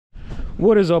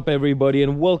What is up, everybody,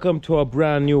 and welcome to a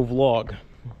brand new vlog.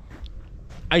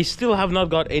 I still have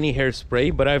not got any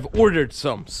hairspray, but I've ordered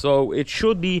some, so it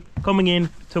should be coming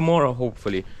in tomorrow,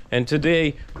 hopefully. And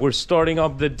today we're starting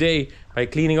up the day by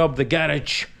cleaning up the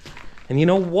garage. And you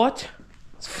know what?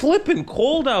 It's flipping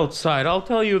cold outside, I'll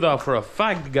tell you that for a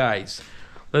fact, guys.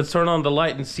 Let's turn on the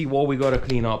light and see what we gotta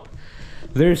clean up.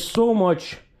 There's so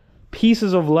much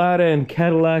pieces of Lada and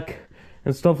Cadillac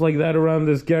and stuff like that around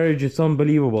this garage, it's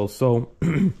unbelievable. So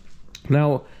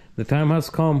now the time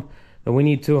has come that we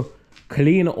need to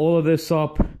clean all of this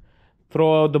up,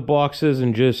 throw out the boxes,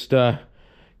 and just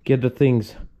get the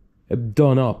things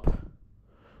done up.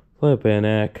 Flippin'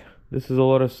 heck, this is a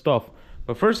lot of stuff.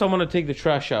 But first I'm gonna take the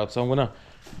trash out, so I'm gonna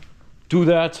do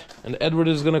that, and Edward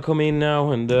is gonna come in now,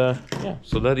 and yeah,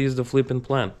 so that is the flippin'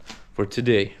 plan for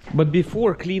today. But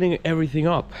before cleaning everything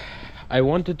up, I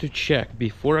wanted to check,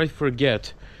 before I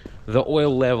forget, the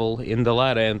oil level in the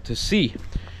Lada and to see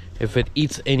if it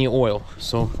eats any oil.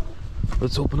 So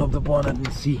let's open up the bonnet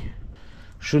and see.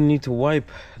 Shouldn't need to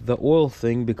wipe the oil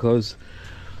thing because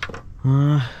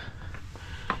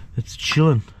it's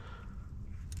chilling.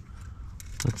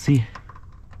 Let's see.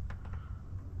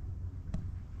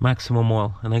 Maximum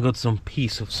oil, and I got some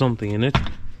piece of something in it.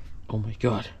 Oh my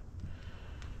god.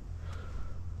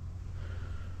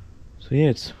 So yeah,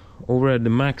 it's over at the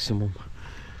maximum,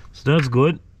 so that's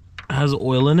good. Has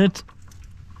oil in it,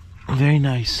 very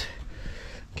nice.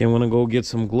 Okay, I'm gonna go get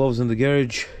some gloves in the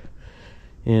garage,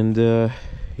 and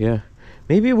yeah,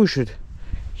 maybe we should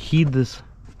heat this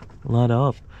Lada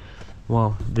up.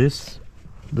 Wow, this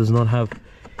does not have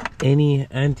any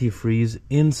antifreeze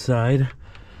inside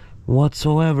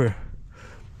whatsoever.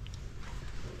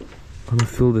 I'm gonna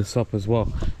fill this up as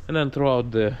well, and then throw out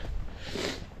the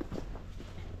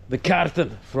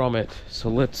carton from it. So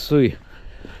let's see.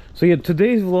 So yeah,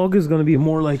 today's vlog is gonna be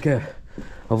more like a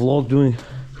vlog doing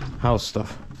house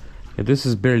stuff. Yeah, this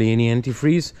is barely any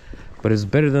antifreeze, but it's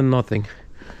better than nothing.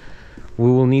 We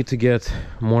will need to get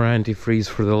more antifreeze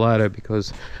for the Lada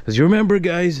because, as you remember,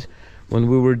 guys, when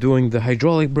we were doing the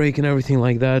hydraulic brake and everything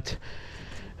like that,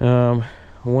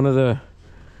 one of the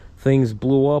things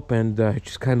blew up and it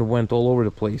just kind of went all over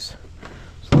the place.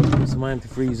 So let's put some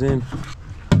antifreeze in.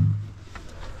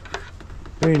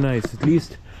 Very nice. At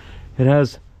least it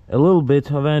has a little bit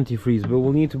of antifreeze, but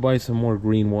we'll need to buy some more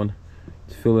green one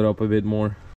to fill it up a bit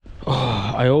more.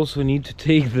 Oh, I also need to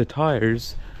take the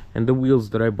tires and the wheels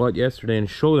that I bought yesterday and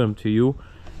show them to you.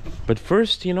 But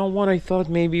first, you know what? I thought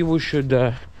maybe we should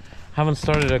haven't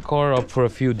started a car up for a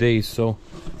few days, so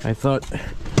I thought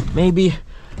maybe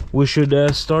we should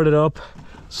start it up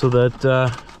so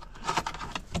that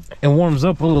it warms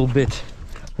up a little bit.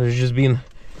 It's just been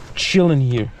chilling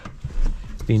here.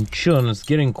 Been chilling, it's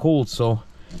getting cold, so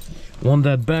want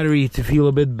that battery to feel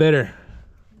a bit better.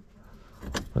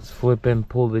 Let's flip and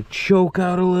pull the choke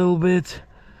out a little bit.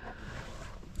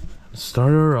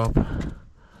 Start her up.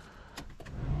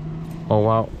 Oh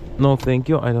wow, no thank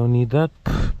you, I don't need that.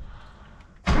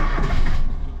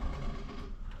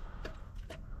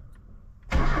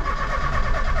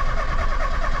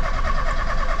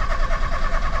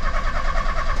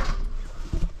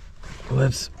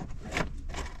 Let's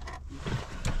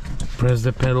press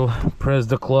the pedal, press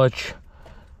the clutch,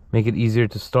 make it easier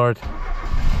to start.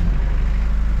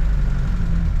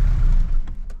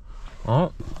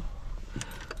 Oh.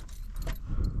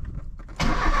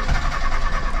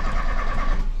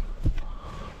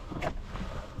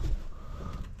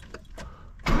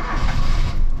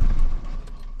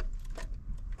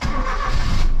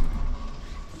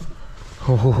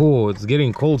 Oh, it's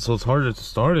getting cold, so it's harder to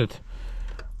start it.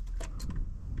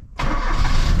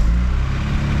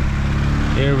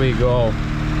 Here we go.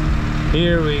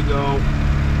 Here we go.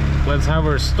 Let's have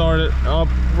her start it up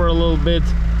for a little bit.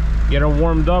 Get her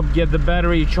warmed up, get the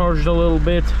battery charged a little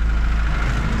bit.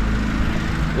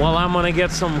 While I'm gonna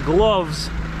get some gloves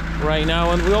right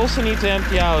now, and we also need to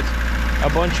empty out a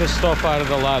bunch of stuff out of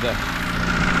the Lada.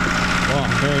 Wow,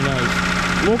 very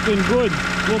nice. Looking good.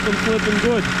 Looking flipping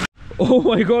good. Oh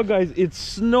my god, guys, it's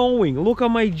snowing. Look at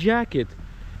my jacket.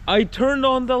 I turned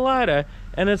on the Lada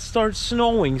and it starts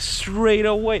snowing straight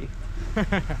away.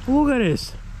 Look at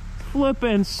this.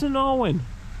 Flippin' snowing.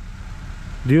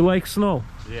 Do you like snow?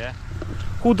 Yeah.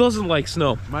 Who doesn't like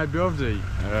snow? My birthday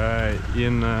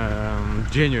in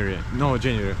January. No,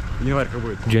 January. Январь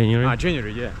будет. January?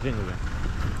 January, yeah, January.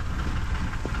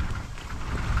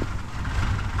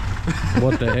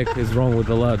 What the heck is wrong with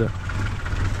the Lada?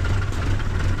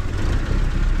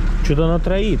 Что-то она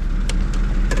троит.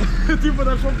 Ты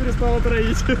подошел, перестала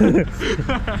троить.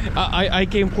 I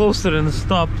came closer and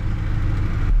stopped.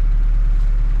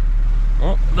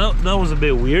 Oh, that was a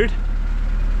bit weird.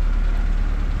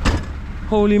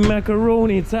 Holy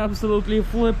macaroni, it's absolutely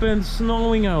flippin'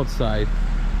 snowing outside.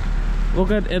 Look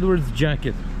at Edward's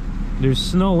jacket. There's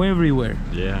snow everywhere.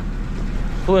 Yeah.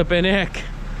 Flippin' heck.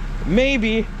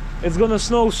 Maybe it's gonna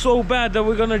snow so bad that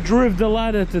we're gonna drift the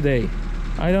ladder today.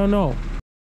 I don't know.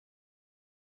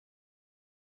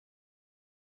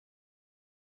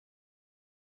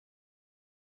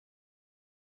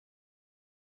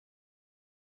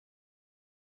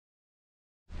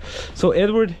 So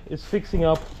Edward is fixing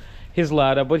up his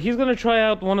ladder, but he's gonna try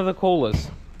out one of the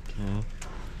colas. Okay.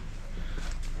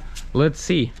 Let's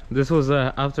see. This was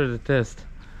after the test.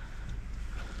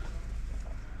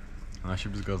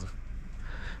 Вообще без газов.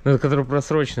 Ну, который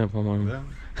просроченная, по-моему. Да?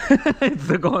 It's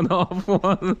the gone off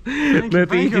one.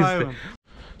 Thank you, Ivan.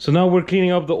 So now we're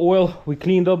cleaning up the oil. We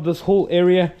cleaned up this whole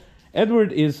area.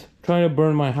 Edward is trying to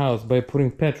burn my house by putting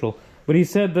petrol, but he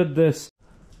said that this.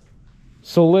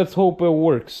 So let's hope it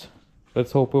works.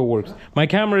 Let's hope it works. My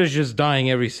camera is just dying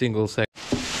every single second.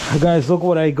 Guys, look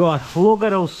what I got. Look at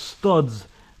those studs.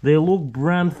 They look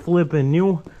brand flippin'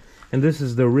 new. And this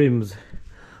is the rims.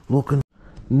 Looking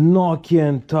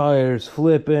Nokian tires,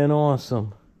 flippin'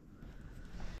 awesome.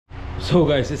 So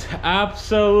guys, it's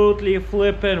absolutely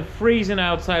flippin' freezing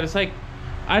outside. It's like,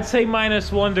 I'd say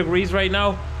 -1 degrees right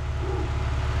now.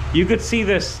 You could see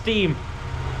the steam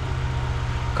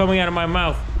coming out of my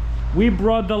mouth. We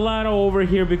brought the ladder over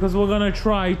here because we're gonna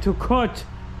try to cut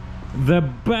the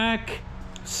back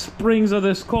springs of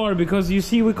this car, because you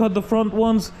see we cut the front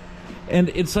ones and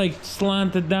it's like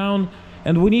slanted down,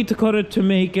 and we need to cut it to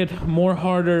make it more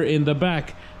harder in the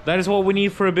back. That is what we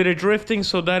need for a bit of drifting,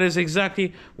 so that is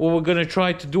exactly what we're gonna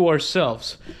try to do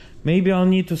ourselves. Maybe I'll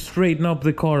need to straighten up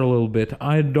the car a little bit.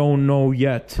 I don't know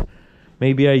yet.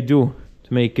 Maybe I do,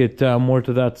 to make it more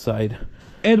to that side.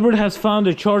 Edward has found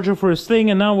a charger for his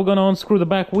thing, and now we're gonna unscrew the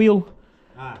back wheel.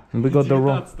 And we got the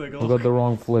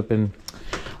wrong flipping.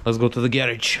 Let's go to the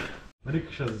garage.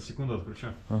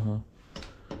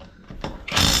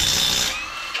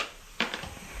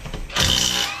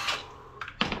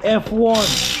 F1.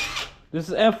 This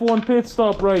is F1 pit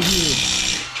stop right here.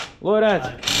 Look at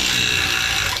that.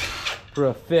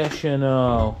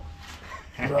 Professional.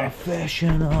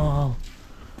 Professional.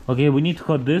 Okay, we need to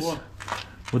cut this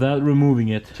without removing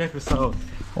it. Check this out.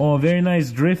 Oh, very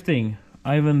nice drifting.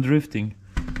 Ivan drifting.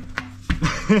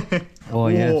 Oh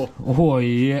yes. Oh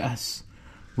yes.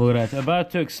 Look at that.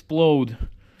 About to explode.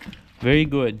 Very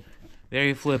good.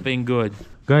 Very flipping good.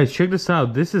 Guys, check this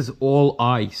out. This is all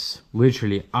ice.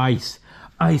 Literally ice.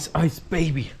 Ice, ice,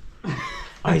 baby.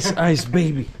 Ice, ice,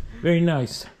 baby. Very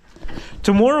nice.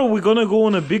 Tomorrow we're gonna go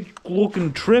on a big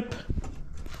looking trip.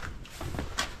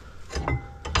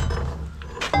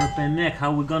 Flipping neck,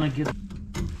 how we gonna get...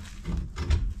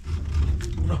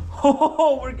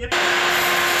 Oh, we're getting...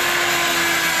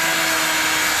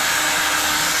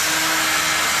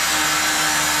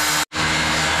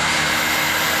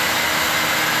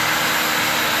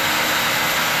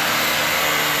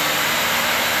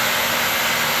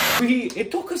 It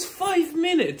took us 5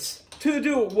 minutes to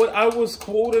do what I was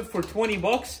quoted for 20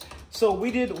 bucks. So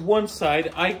we did one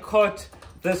side. I cut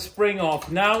the spring off.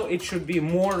 Now it should be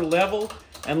more level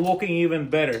and looking even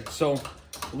better. So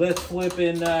let's flip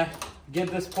and get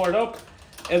this part up.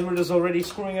 Edward is already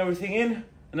screwing everything in,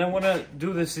 and I want to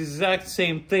do this exact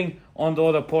same thing on the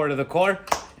other part of the car,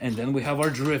 and then we have our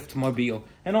drift mobile.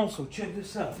 And also check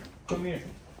this out. Come here.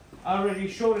 I already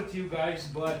showed it to you guys,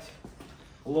 but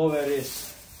look at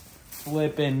this.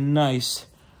 Flipping nice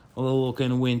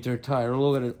looking winter tire.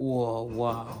 Look at it. Whoa,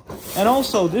 wow. And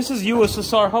also, this is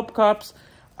USSR hubcaps.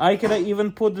 I could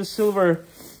even put the silver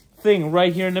thing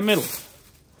right here in the middle,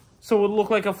 so it would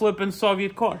look like a flipping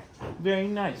Soviet car. Very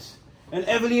nice. And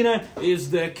Evelina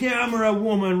is the camera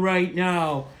woman right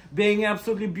now, being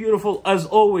absolutely beautiful as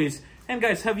always. And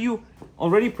guys, have you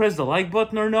already pressed the like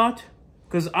button or not?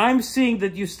 Because I'm seeing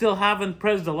that you still haven't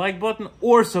pressed the like button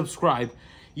or subscribe.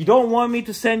 You don't want me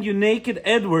to send you naked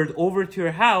Edward over to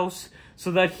your house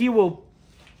so that he will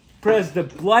press the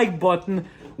like button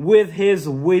with his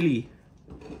willy.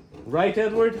 Right,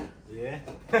 Edward? Yeah.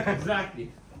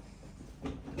 Exactly.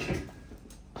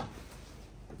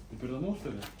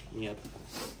 Нет.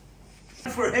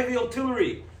 For heavy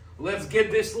artillery, let's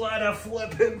get this ladder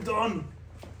flipping done.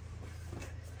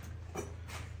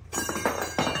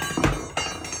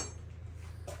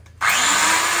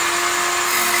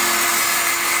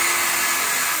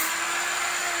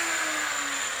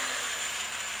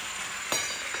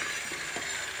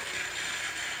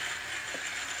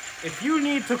 If you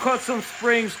need to cut some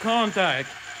springs, contact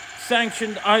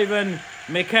Sanctioned Ivan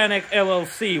Mechanic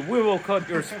LLC. We will cut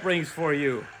your springs for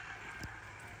you.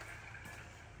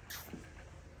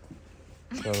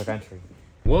 Все, заканчивай.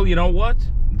 Well, you know what?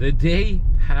 The day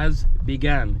has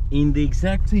begun in the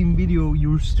exact same video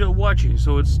you're still watching.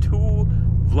 So it's 2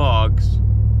 vlogs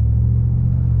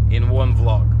in one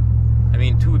vlog. I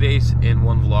mean 2 days in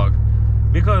one vlog.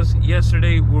 Because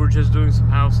yesterday we were just doing some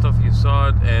house stuff, you saw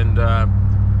it, and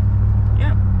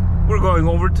yeah, we're going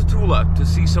over to Tula to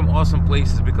see some awesome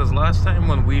places. Because last time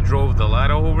when we drove the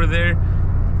Lado over there,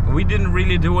 we didn't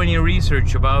really do any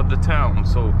research about the town.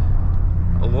 So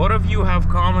a lot of you have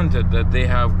commented that they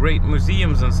have great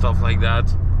museums and stuff like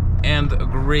that, and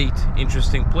great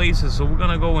interesting places, so we're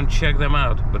gonna go and check them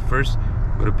out. But first,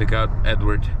 we're gonna pick out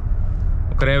Edward.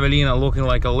 Look at Evelina looking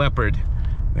like a leopard.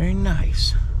 Very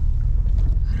nice.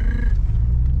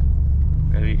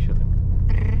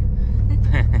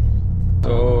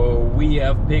 So we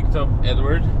have picked up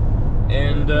Edward,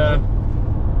 and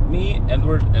me,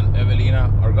 Edward, and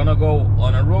Evelina are gonna go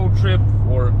on a road trip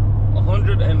for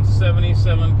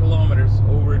 177 kilometers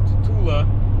over to Tula,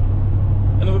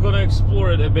 and we're gonna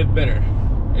explore it a bit better.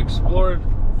 Explore it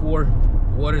for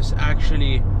what it's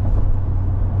actually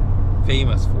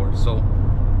famous for. So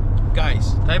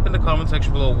guys, type in the comment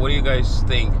section below, what do you guys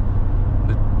think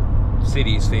the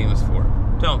city is famous for?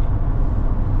 Tell me.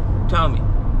 Tell me.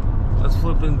 Let's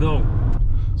flip and go.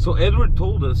 So Edward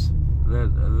told us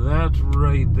that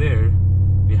right there,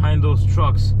 behind those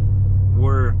trucks,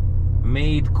 were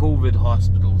made COVID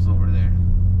hospitals over there.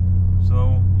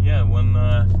 So yeah, when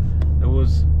there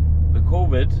was the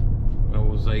COVID, it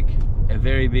was like a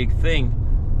very big thing.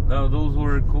 Now those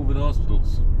were COVID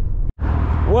hospitals.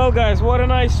 Well guys, what a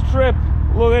nice trip.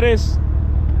 Look at this.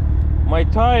 My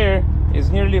tire is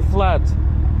nearly flat.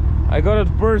 I got it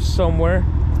burst somewhere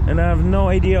and I have no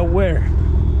idea where.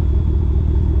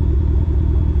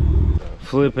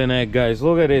 Flipping egg, guys,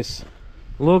 look at this.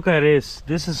 Look at this.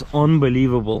 This is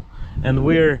unbelievable. And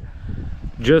we're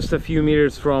just a few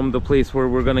meters from the place where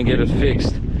we're gonna get it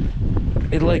fixed.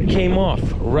 It like came off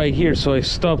right here, so I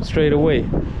stopped straight away.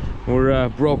 We're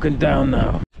broken down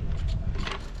now.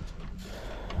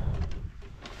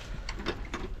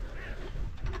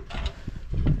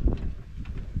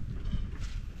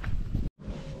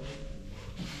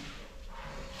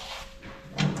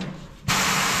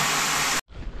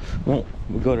 Well,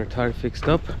 we got our tire fixed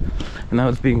up and now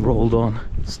it's being rolled on.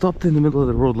 Stopped in the middle of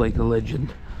the road like a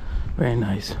legend. Very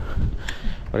nice.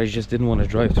 But I just didn't want to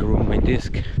drive to ruin my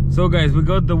disc. So guys, we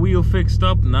got the wheel fixed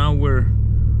up. Now we're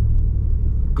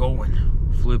going,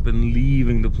 flipping,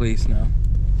 leaving the place now.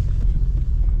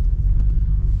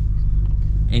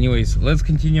 Anyways, let's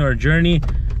continue our journey.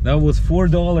 That was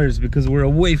 $4 because we're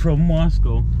away from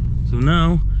Moscow. So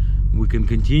now we can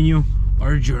continue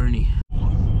our journey.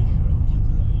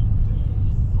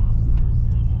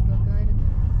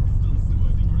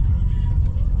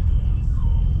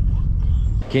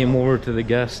 Came over to the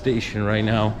gas station right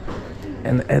now,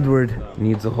 and Edward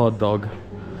needs a hot dog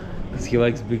because he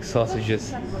likes big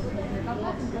sausages.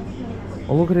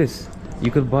 Oh, look at this. You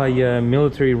could buy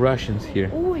military rations here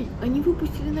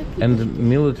and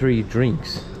military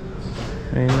drinks.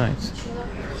 Very nice.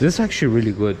 This is actually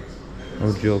really good.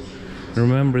 No joke.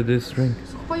 Remember this drink?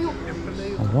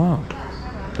 Oh, wow.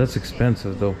 That's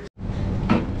expensive though.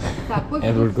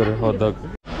 Edward got a hot dog.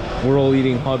 We're all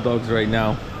eating hot dogs right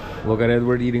now. Look at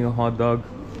Edward eating a hot dog.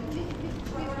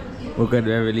 Look at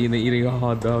Evelina eating a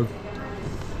hot dog.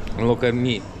 And look at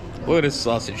me. Look at this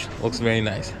sausage. Looks very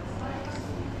nice.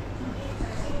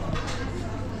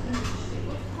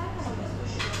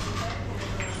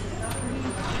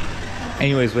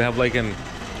 Anyways, we have like a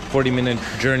 40-minute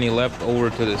journey left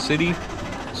over to the city.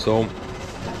 So,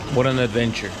 what an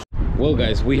adventure. Well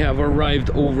guys, we have arrived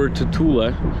over to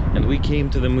Tula and we came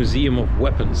to the Museum of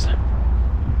Weapons.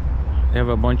 They have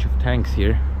a bunch of tanks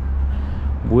here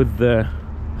with the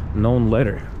known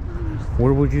letter.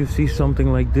 Where would you see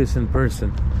something like this in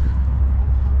person?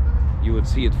 You would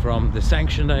see it from the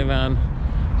Sanctioned Ivan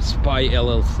Spy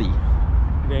LLC.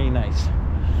 Very nice.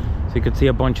 So you could see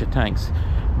a bunch of tanks.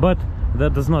 But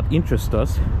that does not interest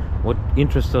us. What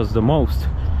interests us the most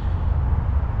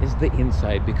is the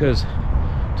inside, because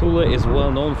Tula is well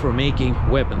known for making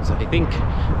weapons. I think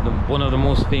one of the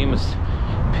most famous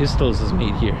pistols is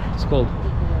made here. It's called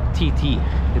TT.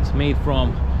 It's made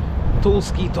from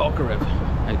Tulsky Tokarev,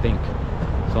 I think.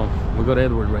 So we got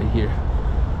Edward right here.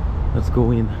 Let's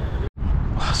go in.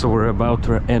 So we're about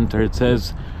to enter. It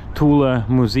says Tula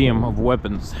Museum of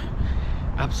Weapons.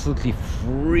 Absolutely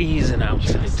freezing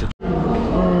outside.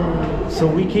 So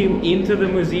we came into the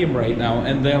museum right now,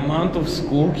 and the amount of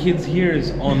school kids here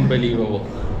is unbelievable.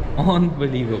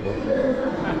 Unbelievable.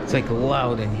 It's like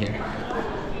loud in here.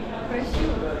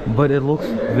 But it looks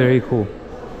very cool.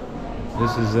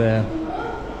 This is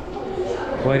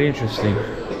quite interesting.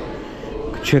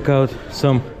 Check out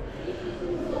some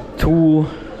tool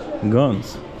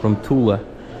guns from Tula.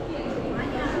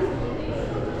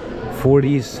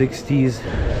 40s, 60s,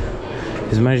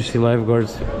 His Majesty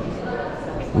Lifeguards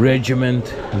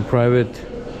Regiment and Private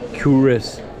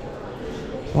Cuirass.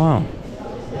 Wow.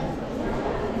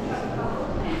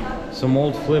 Some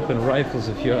old flippin' rifles,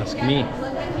 if you ask me.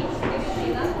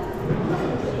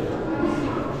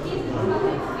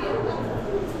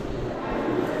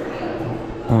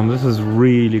 Oh, this is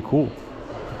really cool.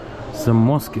 Some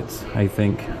muskets, I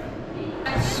think.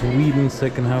 Sweden,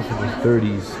 second half of the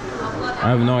 30s. I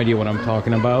have no idea what I'm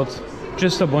talking about.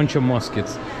 Just a bunch of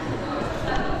muskets.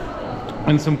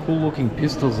 And some cool looking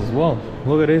pistols as well.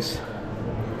 Look at this.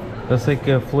 That's like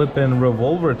a flippin'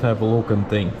 revolver type of looking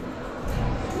thing.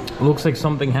 Looks like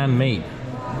something handmade.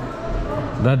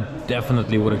 That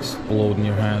definitely would explode in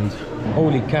your hand.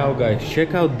 Holy cow, guys.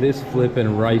 Check out this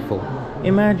flippin' rifle.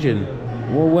 Imagine.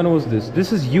 Well, when was this?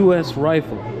 This is US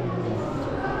rifle.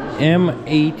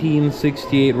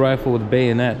 M1868 rifle with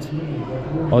bayonet.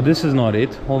 Oh, this is not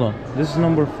it. Hold on. This is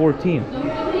number 14.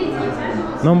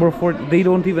 Number 14. They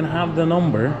don't even have the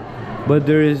number. But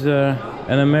there is an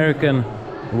American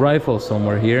rifle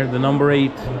somewhere here. The number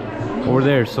 8 over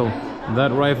there. So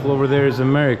that rifle over there is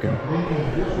American.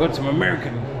 Got some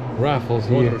American rifles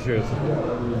here.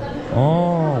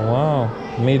 Oh, wow.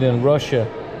 Made in Russia.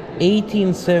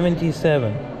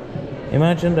 1877.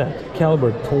 Imagine that.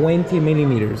 Caliber 20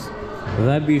 millimeters.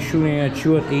 That'd be shooting at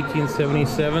you at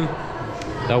 1877.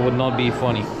 That would not be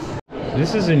funny.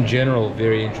 This is in general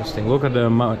very interesting. Look at the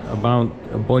amount, about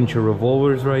a bunch of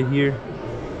revolvers right here.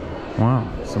 Wow,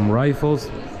 some rifles.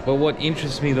 But what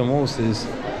interests me the most is,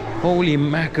 holy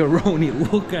macaroni,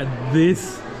 look at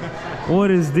this.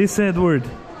 What is this, Edward?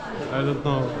 I don't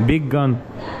know. Big gun.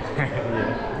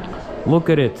 Yeah. Look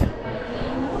at it.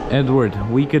 Edward,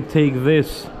 we could take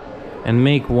this and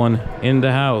make one in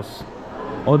the house.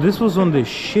 Oh, this was on the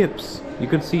ships. You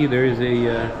could see there is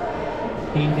a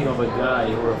painting of a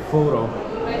guy or a photo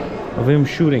of him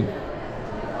shooting.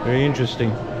 Very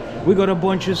interesting. We got a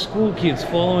bunch of school kids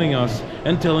following us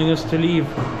and telling us to leave,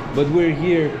 but we're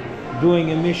here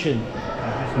doing a mission,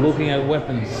 looking at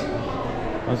weapons.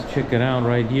 Let's check it out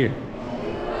right here.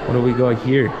 What do we got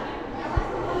here?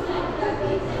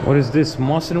 What is this,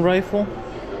 Mosin rifle?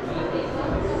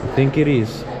 I think it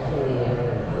is.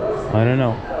 I don't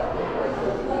know.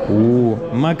 Ooh,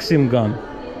 Maxim gun.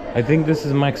 I think this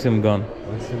is Maxim gun.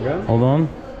 Maxim gun? Hold on.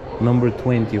 Number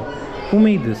 20. Who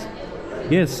made this?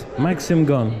 Yes, Maxim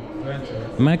gun.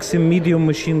 20. Maxim medium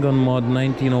machine gun mod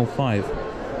 1905.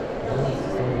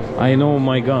 I know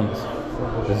my guns.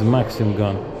 This is Maxim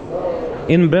gun.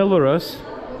 In Belarus,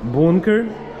 Bunker.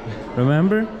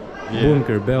 Remember? Yeah.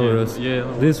 Bunker, Belarus. Yeah.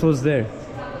 This was there.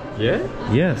 Yeah?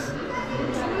 Yes.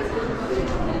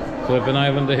 Flippin'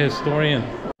 Ivan the historian.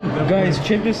 Guys,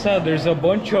 check this out. There's a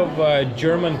bunch of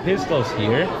German pistols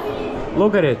here.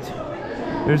 Look at it.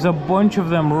 There's a bunch of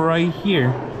them right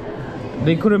here.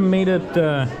 They could have made it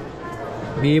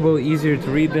be able easier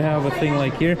to read. They have a thing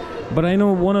like here. But I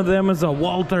know one of them is a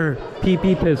Walter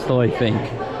PP pistol, I think.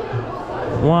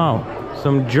 Wow.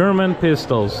 Some German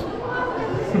pistols.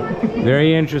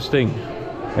 Very interesting.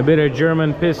 A bit of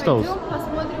German pistols.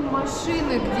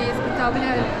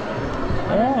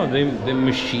 Oh, the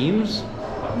machines?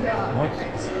 What?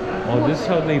 Oh, this is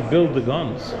how they build the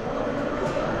guns.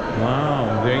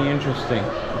 Wow, very interesting.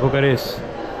 Look at this.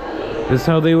 This is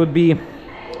how they would be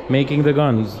making the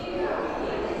guns.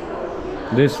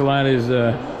 This lad is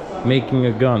making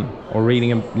a gun or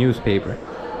reading a newspaper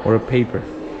or a paper.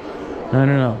 I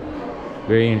don't know.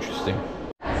 Very interesting.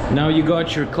 Now you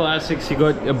got your classics. You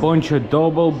got a bunch of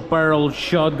double-barreled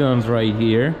shotguns right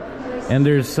here. And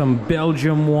there's some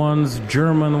Belgium ones,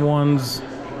 German ones.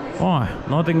 Oh,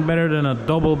 nothing better than a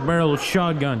double-barreled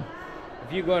shotgun.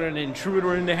 If you got an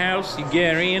intruder in the house, you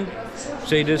get in,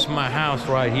 say this is my house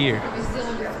right here.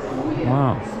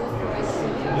 Wow.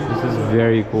 This is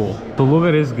very cool. So look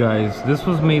at this, guys. This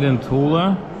was made in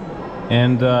Tula.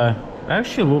 And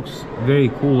actually looks very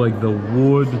cool. Like the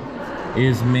wood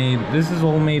is made. This is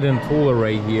all made in Tula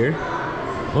right here.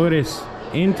 Look at this.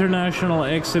 International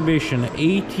Exhibition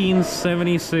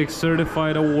 1876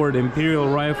 Certified Award Imperial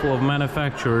Rifle of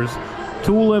Manufacturers,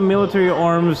 Tula Military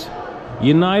Arms,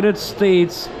 United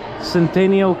States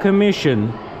Centennial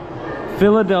Commission,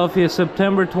 Philadelphia,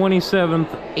 September 27th,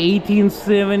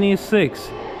 1876.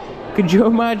 Could you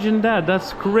imagine that?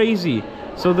 That's crazy.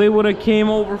 So they would have came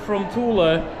over from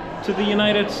Tula to the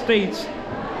United States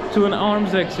to an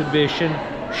arms exhibition,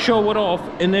 show it off,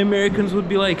 and the Americans would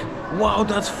be like, wow,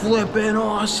 that's flippin'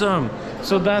 awesome.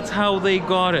 So that's how they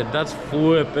got it. That's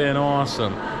flippin'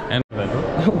 awesome. And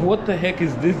What the heck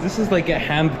is this? This is like a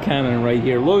hand cannon right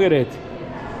here. Look at it.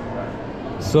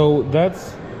 So that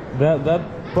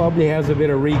probably has a bit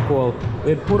of recoil.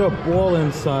 They'd put a ball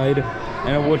inside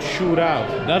and it would shoot out.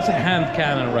 That's a hand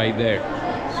cannon right there.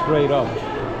 Straight up.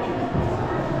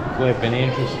 Flipping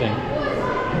interesting.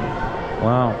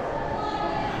 Wow.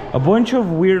 A bunch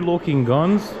of weird looking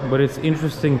guns, but it's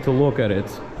interesting to look at it.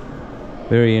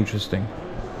 Very interesting.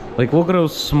 Like, look at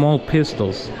those small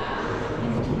pistols.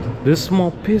 This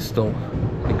small pistol,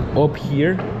 like up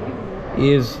here,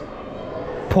 is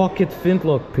pocket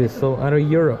flintlock pistol out of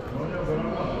Europe.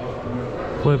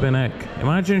 Flipping heck.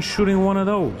 Imagine shooting one of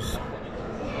those.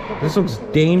 This looks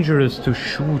dangerous to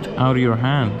shoot out of your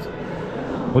hand.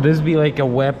 Would this be like a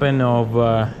weapon of,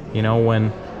 you know,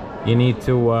 when you need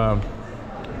to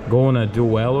go on a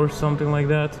duel or something like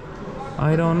that?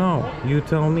 I don't know. You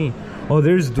tell me. Oh,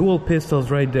 there's dual pistols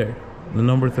right there. The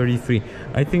number 33.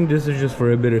 I think this is just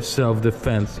for a bit of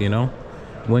self-defense, you know?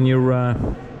 When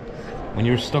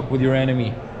you're stuck with your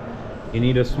enemy, you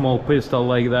need a small pistol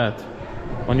like that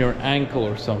on your ankle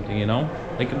or something, you know?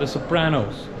 Like in The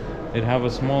Sopranos, they'd have a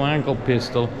small ankle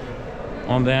pistol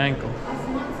on the ankle.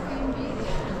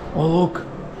 Oh look,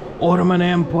 Ottoman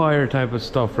Empire type of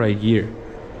stuff right here.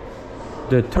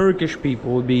 The Turkish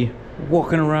people would be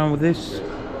walking around with this.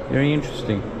 Very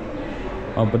interesting.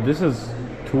 Oh, but this is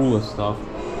Tula stuff.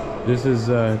 This is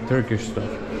Turkish stuff.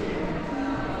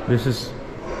 This is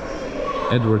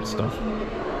Edward stuff.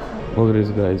 Look at this,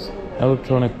 guys.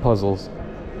 Electronic puzzles.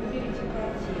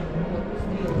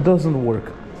 Doesn't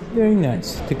work. Very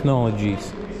nice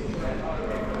technologies.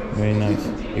 Very nice.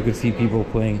 You could see people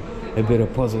playing a bit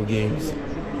of puzzle games.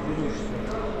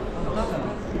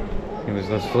 Anyways,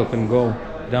 let's flip and go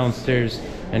downstairs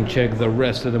and check the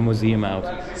rest of the museum out.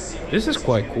 This is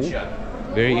quite cool.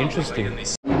 Very interesting.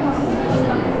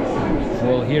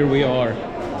 Well, here we are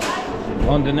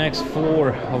on the next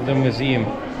floor of the museum.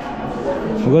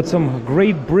 We got some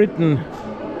Great Britain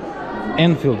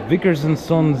Enfield, Vickers and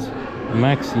Sons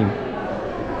Maxim.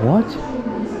 What?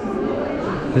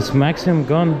 This Maxim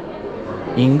gun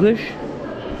English?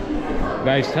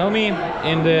 Guys, tell me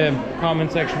in the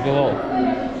comment section below.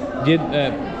 Did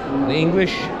the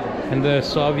English and the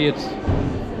Soviets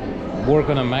work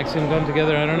on a Maxim gun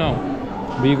together? I don't know.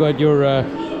 But you got your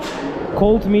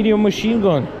Colt medium machine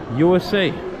gun,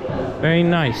 USA. Very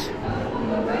nice.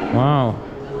 Wow.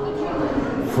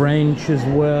 French as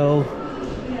well.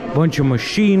 Bunch of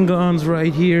machine guns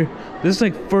right here. This is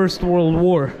like First World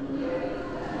War.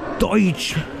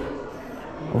 Deutsch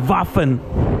Waffen.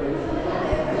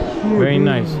 Very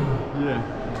nice.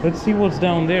 Let's see what's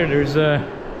down there. There's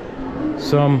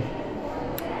some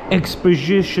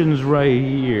expositions right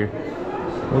here.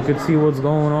 We could see what's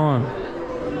going on.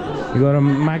 You got a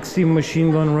Maxim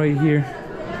machine gun right here.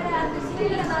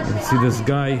 Let's see this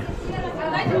guy.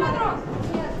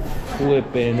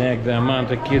 Flipping heck, the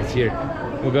amount of kids here.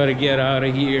 We gotta get out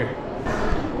of here.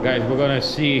 Guys, we're gonna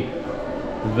see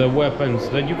the weapons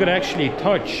that you could actually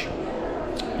touch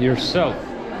yourself.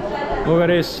 Look at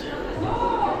this.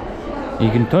 You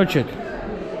can touch it.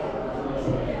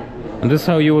 And this is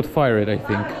how you would fire it, I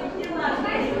think.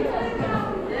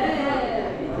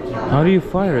 How do you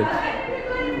fire it?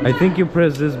 I think you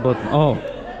press this button. Oh.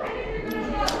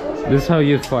 This is how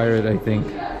you fire it, I think.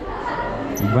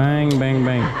 Bang, bang,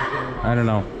 bang. I don't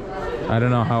know. I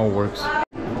don't know how it works.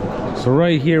 So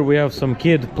right here we have some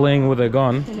kid playing with a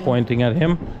gun, pointing at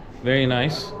him. Very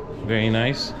nice. Very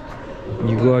nice.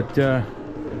 You got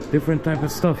different type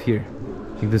of stuff here.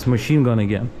 Like this machine gun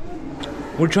again.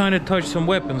 We're trying to touch some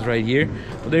weapons right here,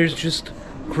 but there's just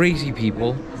crazy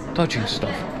people touching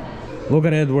stuff. Look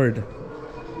at Edward.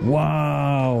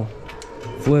 Wow.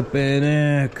 Flippin'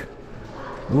 heck.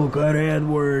 Look at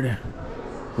Edward.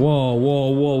 Whoa,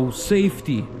 whoa, whoa.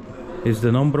 Safety is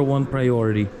the #1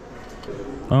 priority.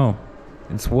 Oh,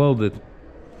 it's welded.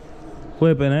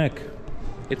 Flippin' heck.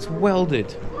 It's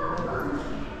welded.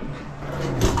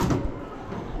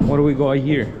 What do we got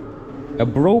here? A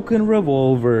broken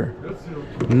revolver.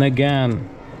 Nagant.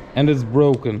 And it's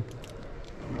broken.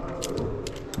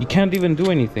 You can't even do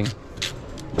anything.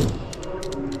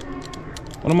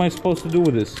 What am I supposed to do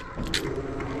with this?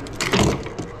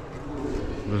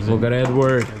 Look at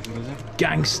Edward.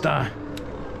 Gangsta.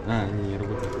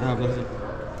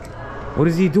 What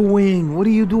is he doing? What are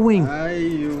you doing?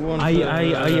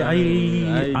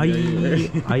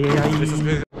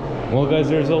 Well, guys,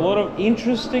 there's a lot of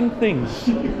interesting things.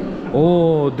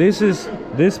 Oh, this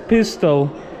pistol,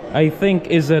 I think,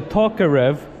 is a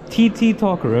Tokarev, TT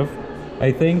Tokarev,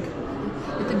 I think.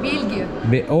 Это Бельгия.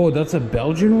 Oh, that's a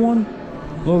Belgian one?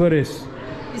 Look at this.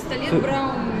 Пистолет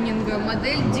Браунинга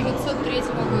Модель 903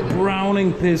 года.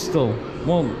 Browning pistol.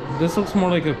 Well, this looks more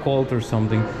like a Colt or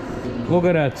something. Look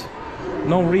at that.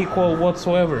 No recoil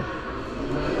whatsoever.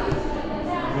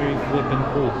 Very flippin'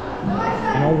 cool.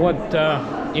 You know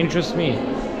what interests me?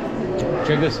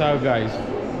 Check this out, guys.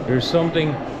 There's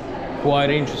something quite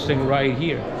interesting right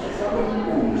here.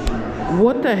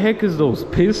 What the heck is those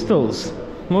pistols?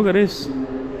 Look at this.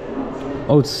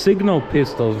 Oh, it's signal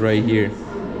pistols right here.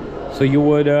 So you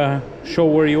would show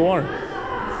where you are.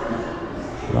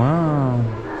 Wow.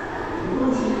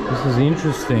 This is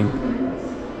interesting.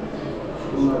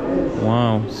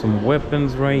 Wow, some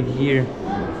weapons right here.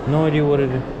 No idea what it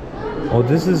is. Oh,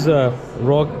 this is a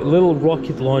little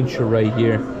rocket launcher right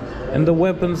here. And the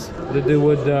weapons that they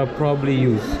would probably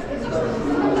use.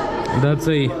 That's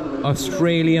a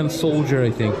Australian soldier,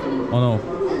 I think. Oh no.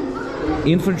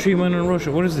 Infantryman in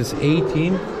Russia. What is this?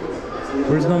 18?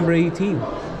 Where's number 18?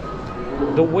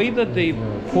 The way that they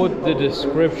put the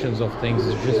descriptions of things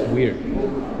is just weird.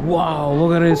 Wow,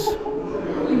 look at this.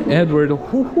 Edward.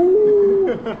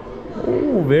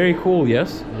 Oh, very cool,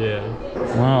 yes? Yeah.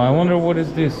 Wow, I wonder what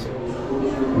is this?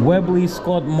 Webley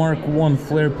Scott Mark I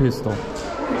flare pistol.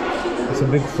 It's a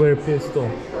big flare pistol.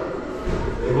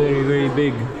 Very, very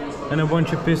big. And a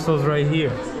bunch of pistols right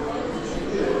here.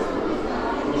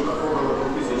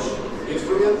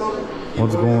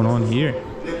 What's going on here?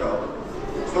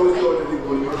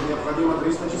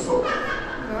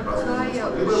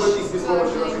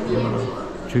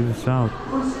 Check this out.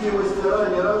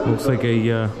 Looks like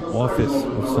a office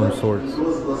of some sorts.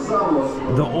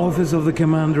 The office of the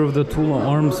commander of the Tula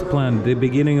arms plant, the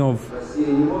beginning of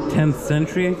 10th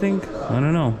century, I think? I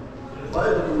don't know.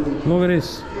 Look at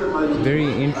this.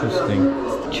 Very interesting.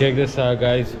 Check this out,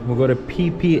 guys. We got a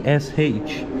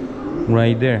PPSH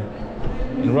right there.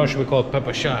 In Russia we call it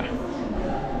Papasha.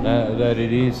 That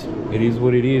it is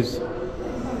what it is.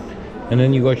 And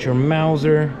then you got your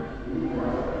Mauser.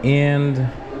 And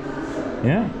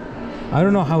yeah, I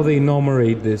don't know how they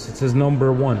numerate this. It says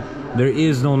number 1. There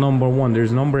is no number 1.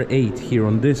 There's number 8 here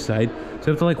on this side. So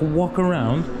you have to like walk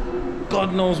around.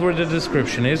 God knows where the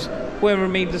description is. Whoever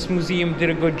made this museum did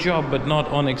a good job, but not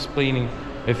on explaining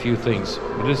a few things.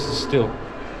 But this is still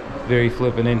very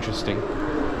flippin' interesting.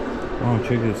 Oh,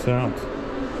 check this out.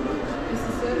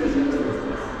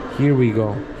 Here we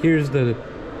go. Here's the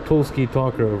Tulsky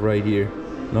Tokarev right here.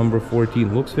 Number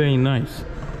 14. Looks very nice.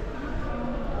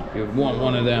 You would want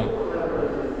one of them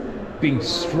being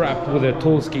strapped with a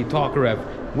Tulsky Tokarev,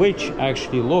 which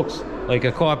actually looks like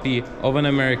a copy of an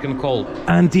American Colt.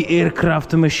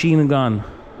 Anti-aircraft machine gun.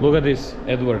 Look at this,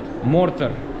 Edward.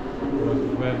 Mortar.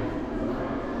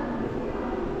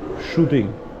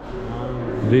 Shooting.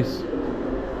 This.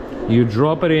 You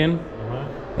drop it in,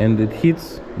 and it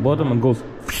hits bottom and goes,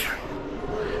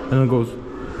 and it goes.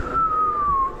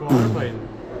 For a plane.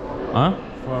 Huh?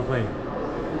 For a plane.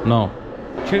 No.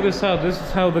 Check this out. This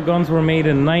is how the guns were made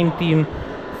in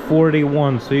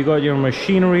 1941. So you got your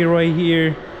machinery right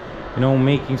here, you know,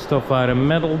 making stuff out of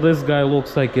metal. This guy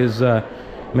looks like is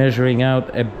measuring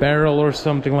out a barrel or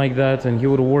something like that, and he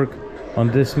would work on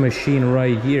this machine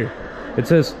right here. It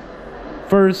says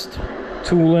First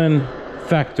Tulin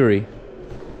Factory.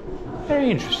 Very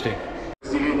interesting.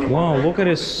 Wow, look at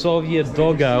this Soviet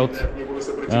dugout,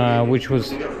 which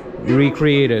was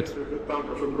recreated.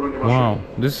 Wow,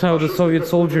 this is how the Soviet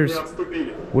soldiers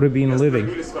would have been living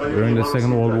during the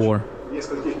Second World War,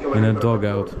 in a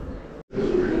dugout.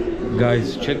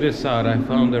 Guys, check this out. I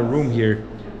found a room here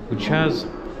which has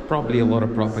probably a lot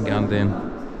of propaganda in.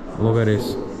 Look at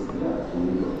this.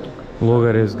 Look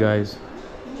at this, guys.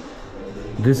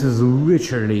 This is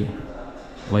literally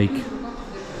like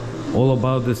all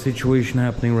about the situation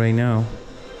happening right now.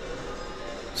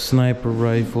 Sniper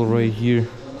rifle right here.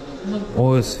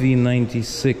 OSV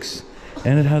 96,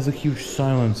 and it has a huge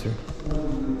silencer.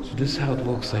 So this is how it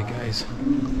looks like, guys.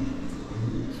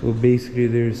 So basically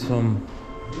there's some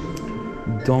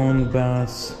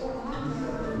Donbass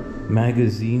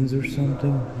magazines or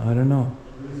something, I don't know.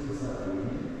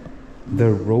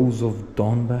 The Rose of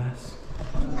Donbass.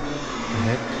 The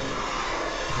heck?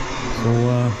 So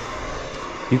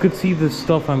you could see the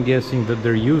stuff I'm guessing that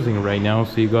they're using right now.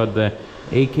 So you got the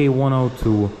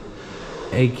AK-102,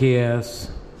 AKS,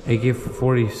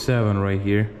 AK-47 right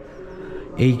here,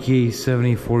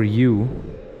 AK-74U.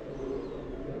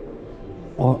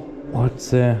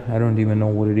 What's I don't even know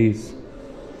what it is.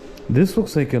 This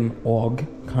looks like an AUG,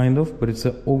 kind of, but it's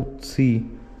a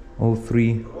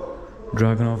OC-03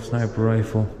 Dragunov sniper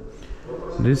rifle.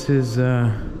 This is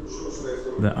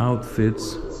the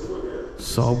outfits.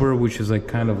 Sauber, which is like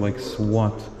kind of like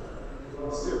SWAT.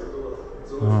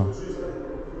 Wow.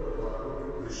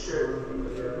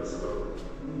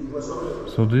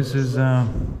 So this is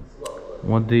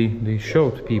what they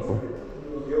showed people.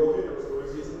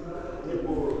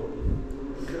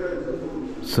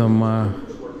 Some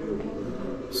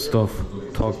stuff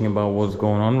talking about what's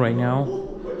going on right now,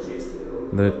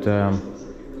 that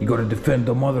you gotta defend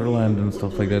the motherland and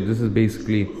stuff like that. This is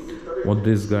basically what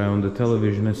this guy on the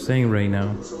television is saying right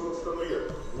now.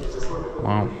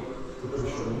 Wow.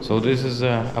 So this is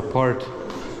a part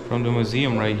from the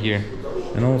museum right here,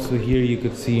 and also here you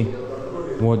could see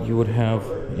what you would have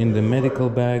in the medical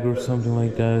bag or something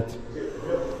like that,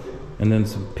 and then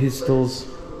some pistols.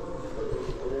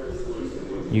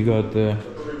 You got the,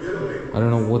 I don't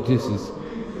know what this is,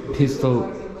 pistol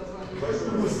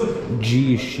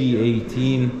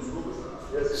GC-18,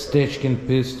 Stechkin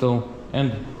pistol,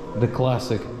 and the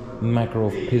classic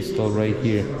Makarov pistol right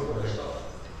here.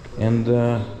 And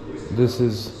this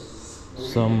is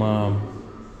some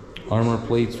armor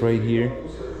plates right here.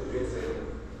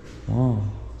 Wow.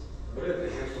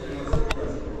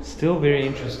 Still very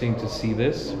interesting to see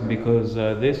this, because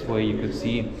this way you could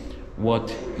see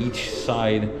what each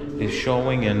side is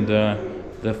showing, and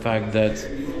the fact that,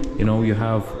 you know, you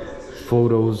have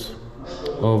photos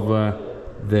of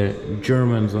the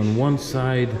Germans on one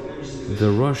side,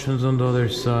 the Russians on the other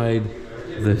side,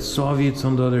 the Soviets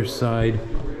on the other side.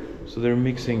 So they're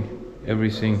mixing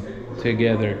everything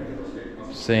together,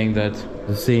 saying that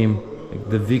the same, like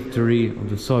the victory of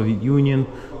the Soviet Union.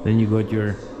 Then you got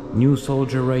your new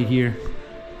soldier right here.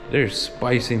 They're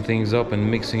spicing things up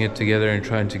and mixing it together and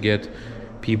trying to get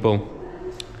people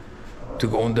to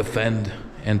go and defend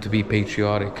and to be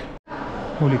patriotic.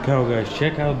 Holy cow, guys,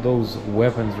 check out those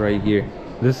weapons right here.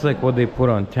 This is like what they put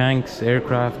on tanks,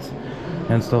 aircrafts,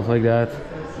 and stuff like that.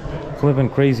 Flipping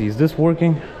crazy. Is this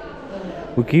working?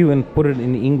 We can even put it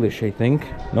in English, I think.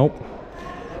 Nope.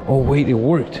 Oh wait, it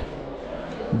worked.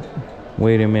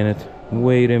 Wait a minute.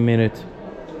 Wait a minute.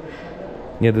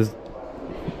 Yeah, this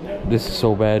is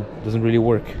so bad. Doesn't really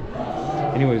work.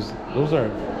 Anyways, those are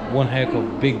one heck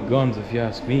of big guns, if you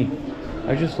ask me.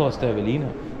 I just lost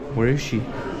Evelina. Where is she?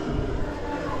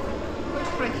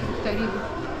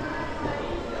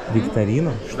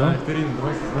 Викторину? Что? Викторину,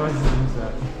 давай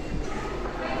занимаемся.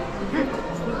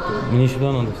 Мне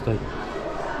сюда надо встать.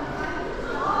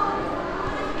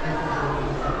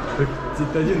 Так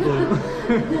ты один должен.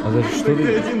 А значит, что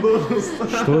ты один должен встать.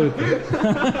 Что это?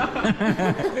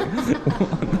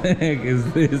 What the heck is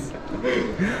this?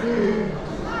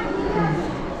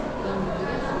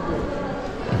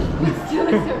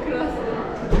 Сделай все красное.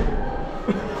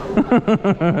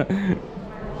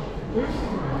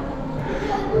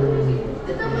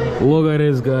 Look at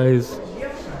this, guys.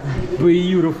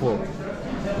 Beautiful.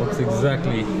 Looks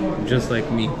exactly just like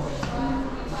me.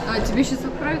 А тебе сейчас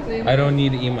отправят на I don't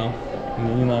need email.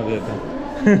 Не надо это.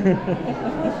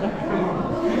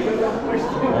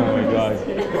 Oh my god.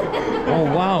 Oh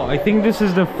wow, I think this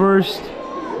is the first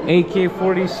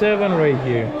AK-47 right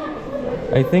here.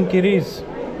 I think it is.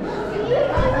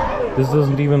 This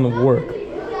doesn't even work.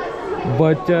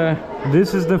 But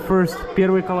this is the first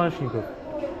первый Kalashnikov.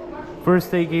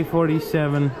 First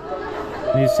AK-47.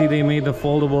 You see they made the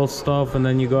foldable stuff, and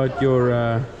then you got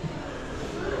your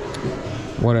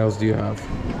what else do you have?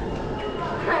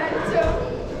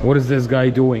 What is this guy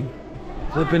doing?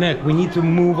 Flippin' heck, we need to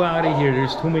move out of here.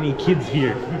 There's too many kids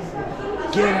here.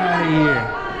 Get out of here.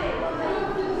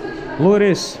 Look at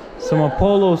this. Some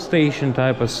Apollo station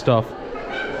type of stuff.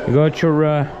 You got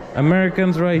your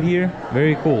Americans right here.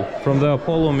 Very cool. From the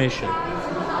Apollo mission.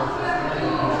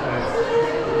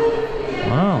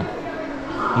 Wow.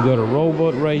 You got a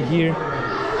robot right here.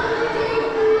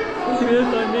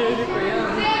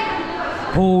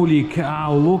 Holy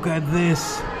cow, look at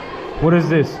this. What is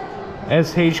this?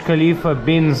 S.H. Khalifa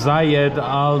bin Zayed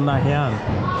Al Nahyan.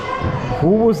 Who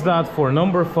was that for?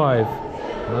 Number 5.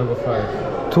 Number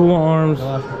 5. Two arms.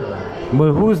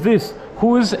 But who's this?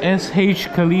 Who is S.H.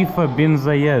 Khalifa bin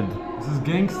Zayed? This is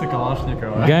Gangsta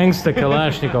Kalashnikov. Gangsta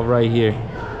Kalashnikov right here.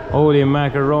 Holy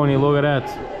macaroni, look at that.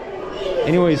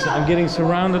 Anyways, I'm getting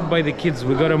surrounded by the kids.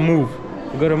 We gotta move.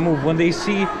 We gotta move. When they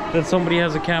see that somebody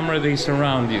has a camera, they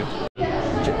surround you.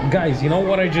 Guys, you know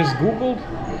what I just googled?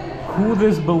 Who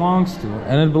this belongs to?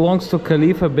 And it belongs to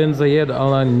Khalifa bin Zayed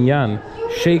Al Nahyan.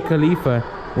 Sheikh Khalifa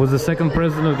was the second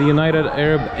president of the United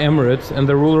Arab Emirates and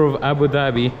the ruler of Abu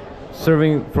Dhabi,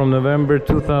 serving from November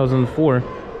 2004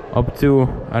 up to,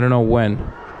 I don't know when,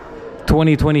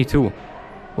 2022.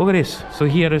 Look at this. So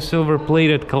he had a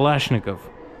silver-plated Kalashnikov.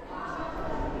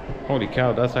 Holy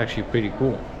cow, that's actually pretty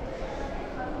cool.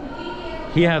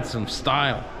 He had some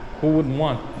style. Who wouldn't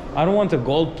want? I don't want a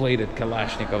gold-plated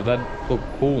Kalashnikov. That looked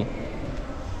cool.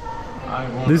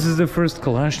 This is the first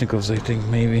Kalashnikovs, I think,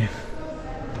 maybe.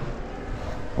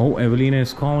 Oh, Evelina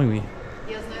is calling me.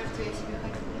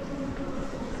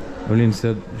 Evelina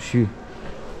said she...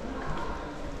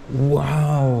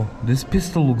 Wow, this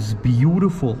pistol looks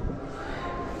beautiful.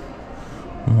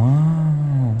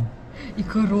 Wow. И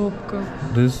коробка.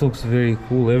 This looks very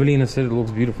cool. Evelina said it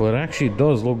looks beautiful. It actually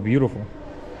does look beautiful.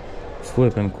 It's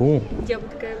flipping cool. Я бы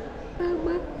такая,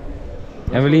 мама.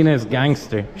 Evelina is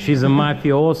gangster. She's a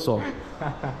mafioso.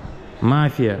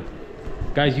 Mafia.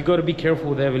 Guys, you gotta be careful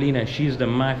with Evelina. She's the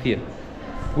mafia.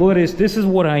 Look at this. This is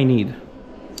what I need.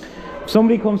 If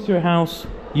somebody comes to your house,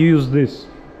 you use this.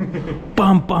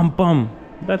 Bum, bum, bum.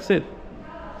 That's it.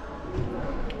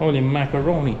 Holy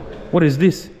macaroni. What is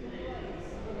this?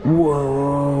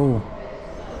 Whoa.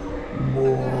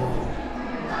 Whoa.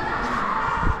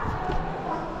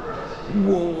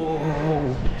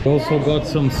 Whoa. We also got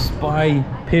some spy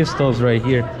pistols right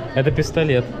here. Это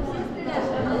пистолет.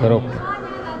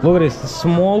 Коробка. Look at this,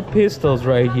 small pistols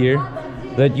right here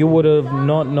that you would have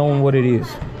not known what it is.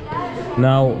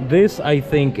 Now this I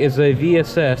think is a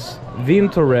VSS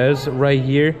Vintorez right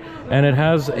here, and it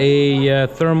has a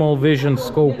thermal vision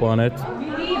scope on it.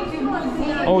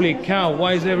 Holy cow,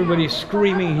 why is everybody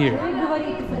screaming here?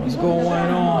 What's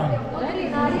going on?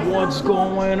 What's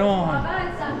going on?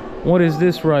 What is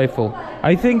this rifle?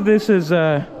 I think this is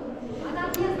the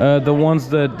ones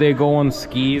that they go on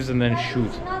skis and then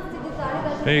shoot.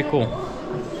 Very cool.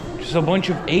 Just a bunch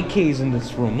of AKs in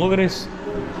this room. Look at this.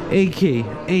 AK,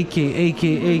 AK, AK,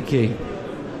 AK.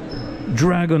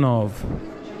 Dragunov.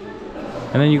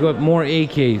 And then you got more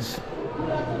AKs.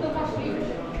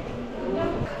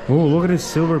 Oh, look at this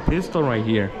silver pistol right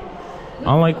here.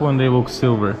 I like when they look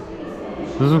silver.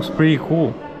 This looks pretty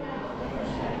cool.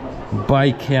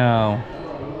 Baikal.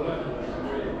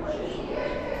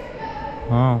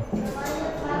 Oh.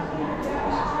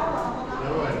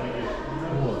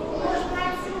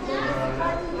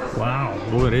 Wow,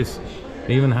 look at this.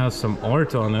 It even has some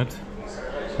art on it.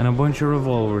 And a bunch of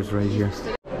revolvers right here.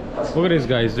 Look at this,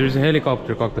 guys. There's a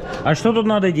helicopter cockpit. А что тут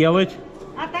надо делать?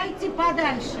 Отойти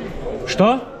подальше.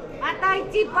 Что?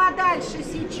 Отойти подальше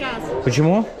сейчас.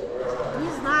 Почему? Не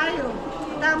знаю.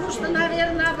 Потому что,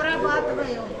 наверное,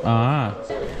 обрабатываю. Ah,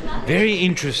 very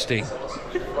interesting.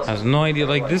 Has no idea.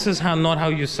 Like, this is how not how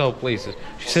you sell places.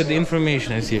 She said the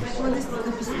information is here.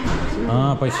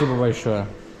 Ah, спасибо большое.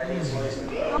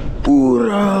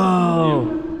 Ural!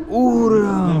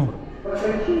 Ural!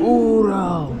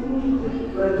 Ural!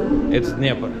 It's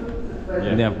Dnieper.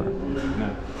 Yeah. Dnieper.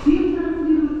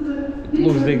 It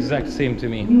looks the exact same to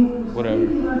me.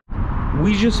 Whatever.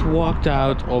 We just walked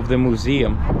out of the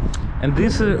museum, and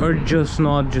these are just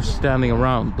not just standing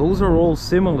around. Those are all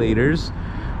simulators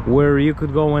where you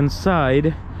could go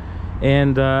inside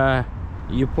and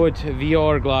you put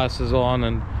VR glasses on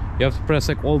and you have to press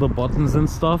like all the buttons and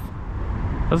stuff.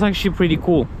 That's actually pretty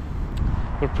cool,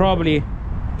 but probably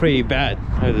pretty bad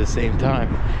at the same time.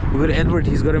 Look at Edward,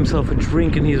 he's got himself a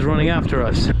drink and he's running after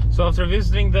us. So after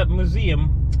visiting that museum,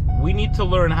 we need to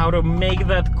learn how to make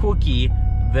that cookie,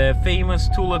 the famous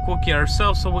Tula cookie,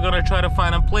 ourselves. So we're gonna try to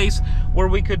find a place where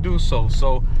we could do so.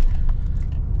 So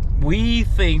we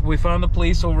think we found a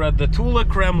place over at the Tula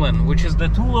Kremlin, which is the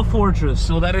Tula fortress.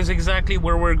 So that is exactly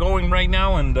where we're going right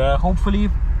now, and hopefully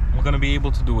we're gonna be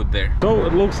able to do it there. So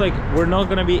it looks like we're not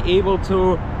gonna be able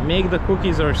to make the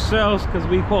cookies ourselves because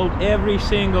we called every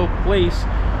single place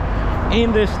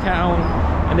in this town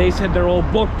and they said they're all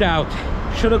booked out.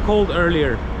 Should have called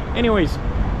earlier. Anyways,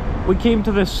 we came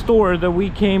to the store that we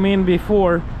came in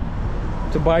before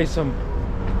to buy some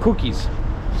cookies.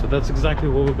 So that's exactly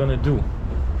what we're gonna do.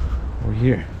 We're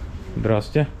here.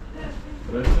 Здравствуйте.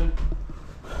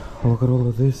 Look at all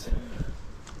of this.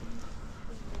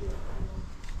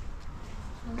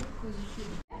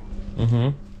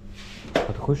 Угу.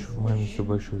 А ты хочешь в маме еще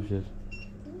большую взять?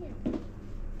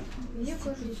 Мне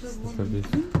кажется,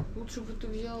 лучше бы ты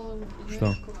взяла,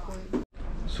 знаешь, какой.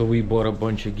 So we bought a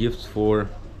bunch of gifts for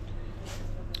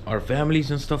our families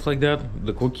and stuff like that.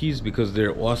 The cookies, because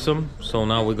they're awesome. So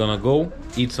now we're gonna go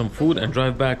eat some food and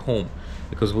drive back home,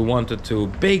 because we wanted to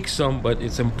bake some, but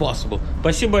it's impossible.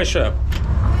 Спасибо большое.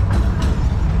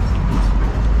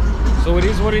 So it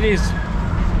is what it is.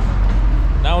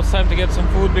 Now it's time to get some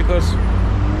food because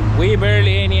we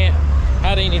barely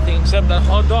had anything except that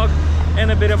hot dog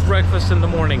and a bit of breakfast in the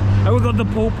morning. And we got the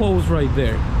popos right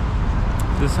there.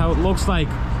 This is how it looks like,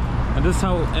 and this is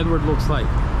how Edward looks like.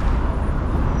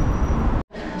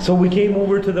 So we came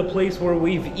over to the place where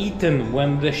we've eaten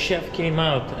when the chef came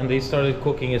out and they started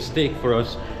cooking a steak for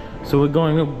us. So we're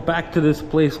going back to this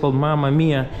place called Mamma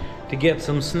Mia to get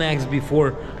some snacks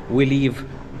before we leave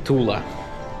Tula.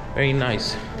 Very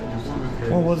nice.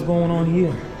 Well, what's going on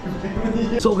here?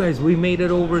 So guys, we made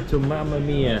it over to Mamma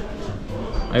Mia.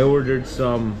 I ordered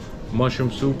some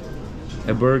mushroom soup,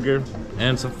 a burger,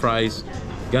 and some fries.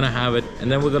 Gonna have it,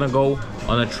 and then we're gonna go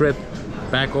on a trip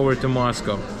back over to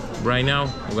Moscow. Right now,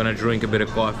 we're gonna drink a bit of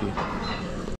coffee.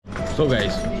 So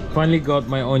guys, finally got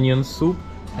my onion soup.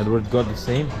 Edward got the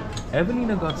same.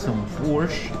 Evelina got some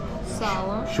borscht.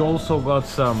 Сало. She also got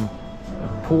some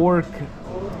pork.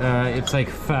 It's like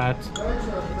fat.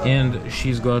 And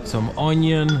she's got some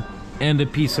onion and a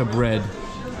piece of bread.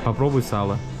 Попробуй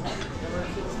сало.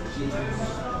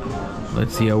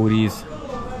 Let's see how it is.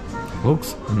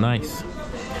 Looks nice.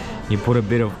 You put a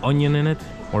bit of onion in it,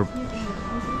 or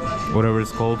whatever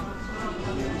it's called.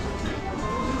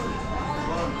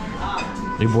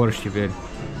 И борщ теперь.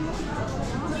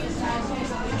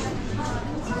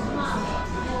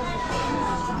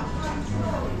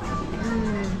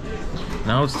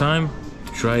 Now it's time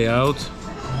to try out.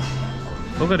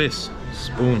 Look at this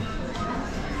spoon.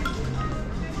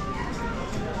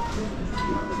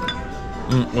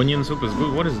 Onion soup is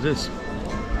good. What is this?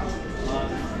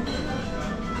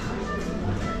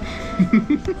 Что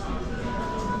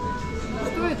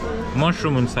это?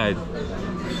 Mushroom inside.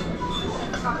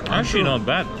 Actually not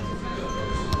bad.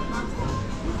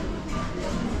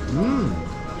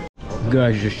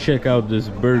 Guys, just check out this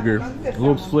burger. It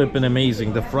looks flipping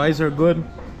amazing. The fries are good.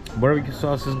 Barbecue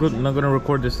sauce is good. I'm not gonna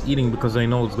record this eating because I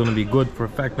know it's gonna be good. For a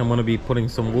fact, I'm gonna be putting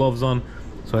some gloves on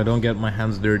so I don't get my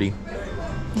hands dirty.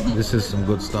 This is some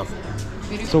good stuff.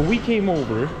 So we came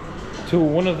over to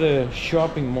one of the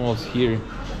shopping malls here,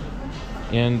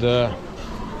 and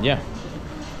yeah,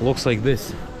 looks like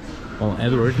this. Well,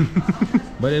 Edward,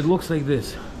 but it looks like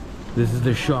this. This is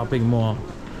the shopping mall.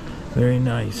 Very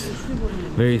nice,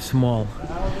 very small,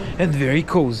 and very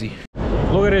cozy.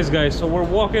 Look at this, guys. So we're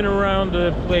walking around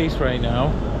the place right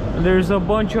now, and there's a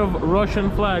bunch of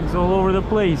Russian flags all over the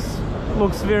place.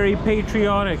 Looks very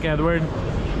patriotic, Edward.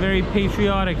 Very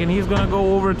patriotic, and he's gonna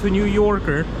go over to New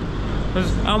Yorker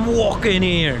because I'm walking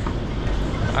here.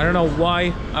 I don't know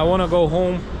why. I want to go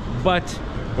home, but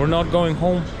we're not going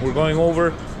home. We're going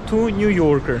over to New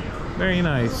Yorker. Very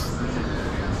nice.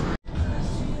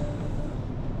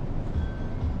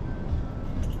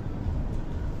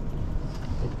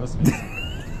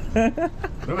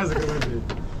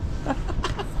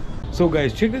 So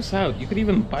guys, check this out. You could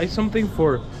even buy something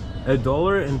for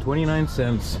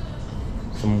 $1.29.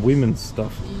 Some women's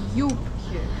stuff. Юбки.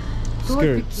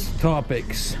 Skirts,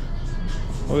 topics.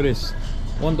 Look at this.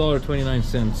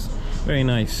 $1.29. Very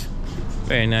nice.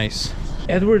 Very nice.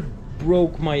 Edward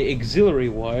broke my auxiliary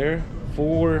wire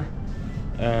for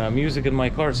music in my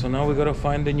car, so now we gotta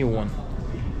find a new one.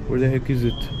 Where the heck is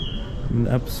it?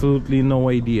 Absolutely no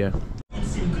idea.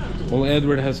 Well,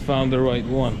 Edward has found the right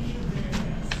one.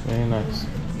 Very nice.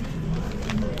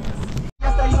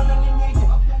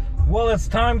 Well, it's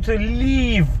time to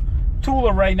leave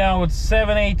Tula right now. It's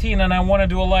 7:18 and I want to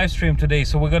do a live stream today,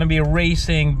 so we're gonna be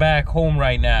racing back home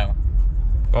right now.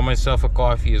 Got myself a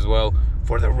coffee as well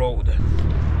for the road.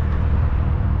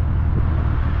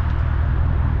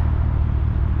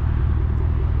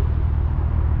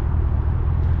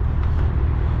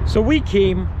 So we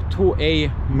came to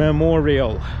a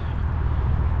memorial.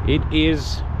 It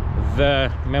is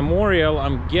the memorial,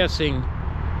 I'm guessing,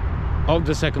 of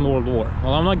the Second World War.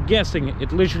 Well, I'm not guessing,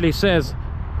 it literally says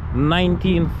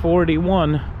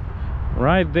 1941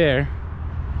 right there.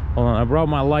 Hold on, I brought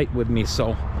my light with me,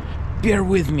 so bear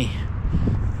with me.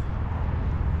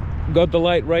 Got the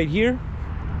light right here.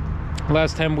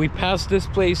 Last time we passed this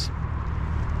place,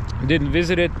 didn't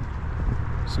visit it.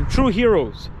 Some true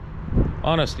heroes,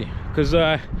 honestly, because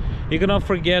you cannot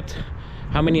forget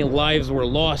how many lives were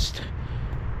lost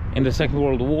in the Second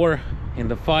World War, in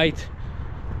the fight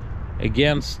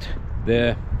against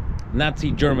the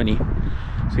Nazi Germany.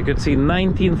 So you could see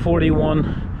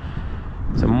 1941.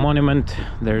 It's a monument.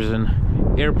 There's an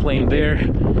airplane there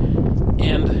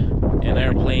and an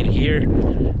airplane here.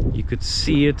 You could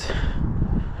see it.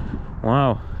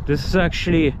 Wow, this is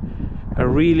actually a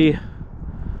really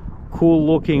cool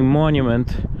looking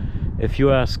monument, if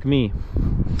you ask me.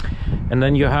 And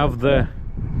then you have the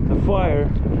fire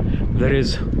that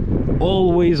is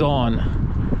always on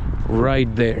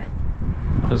right there.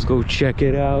 Let's go check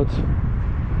it out.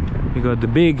 You got the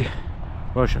big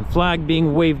Russian flag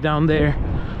being waved down there.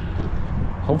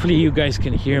 Hopefully you guys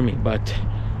can hear me, but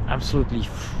absolutely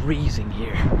freezing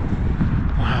here.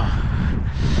 Wow,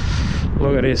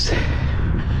 look at this. It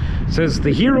says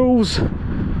the heroes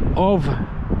of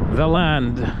the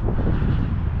land,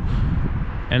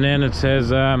 and then it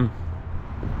says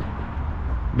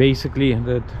basically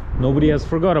that nobody has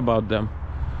forgot about them.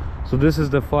 So this is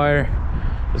the fire.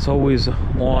 It's always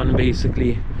on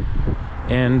basically,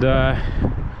 and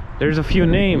there's a few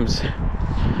names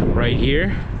right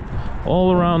here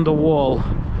all around the wall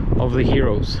of the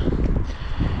heroes.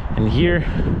 And here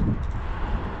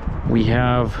we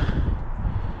have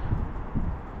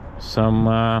some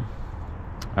I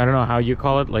don't know how you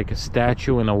call it, like a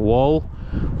statue in a wall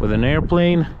with an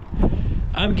airplane.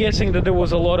 I'm guessing that there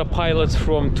was a lot of pilots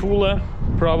from Tula,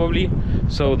 probably,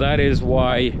 so that is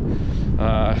why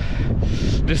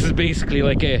this is basically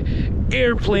like a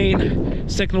airplane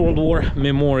Second World War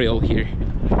memorial here.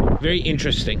 Very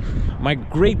interesting. My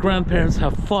great-grandparents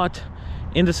have fought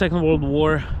in the Second World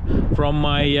War. From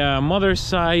my mother's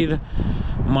side,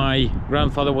 my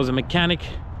grandfather was a mechanic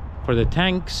for the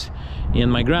tanks,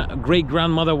 and my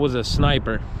great-grandmother was a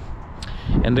sniper.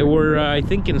 And they were, I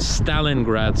think, in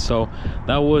Stalingrad, so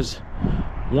that was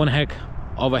one heck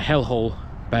of a hellhole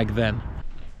back then.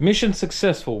 Mission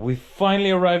successful. We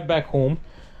finally arrived back home.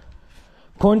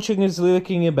 Punching is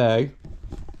licking a bag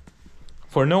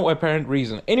for no apparent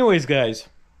reason. Anyways, guys,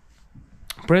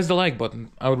 press the like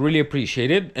button. I would really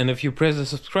appreciate it. And if you press the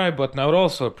subscribe button, I would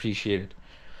also appreciate it.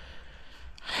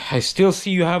 I still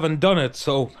see you haven't done it,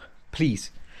 so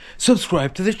please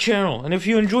subscribe to the channel. And if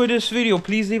you enjoyed this video,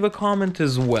 please leave a comment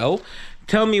as well.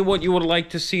 Tell me what you would like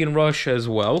to see in Russia as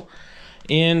well.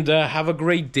 And have a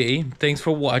great day. Thanks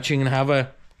for watching, and have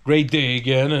a great day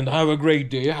again. And have a great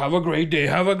day, have a great day,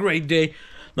 have a great day.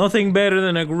 Nothing better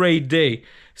than a great day.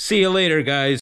 See you later, guys.